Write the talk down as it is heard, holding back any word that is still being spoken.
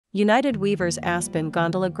United Weavers Aspen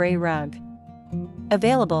Gondola Grey Rug.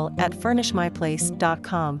 Available at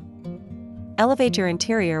furnishmyplace.com. Elevate your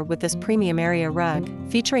interior with this premium area rug,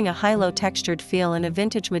 featuring a high-low textured feel and a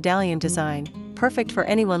vintage medallion design, perfect for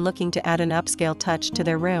anyone looking to add an upscale touch to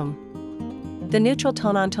their room. The neutral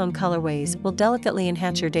tone-on-tone colorways will delicately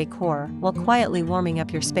enhance your decor while quietly warming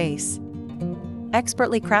up your space.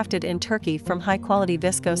 Expertly crafted in Turkey from high-quality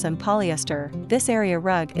viscose and polyester, this area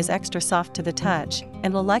rug is extra soft to the touch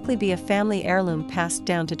and will likely be a family heirloom passed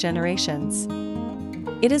down to generations.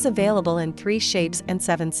 It is available in 3 shapes and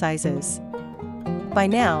 7 sizes. Buy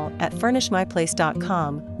now at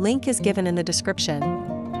furnishmyplace.com, link is given in the description.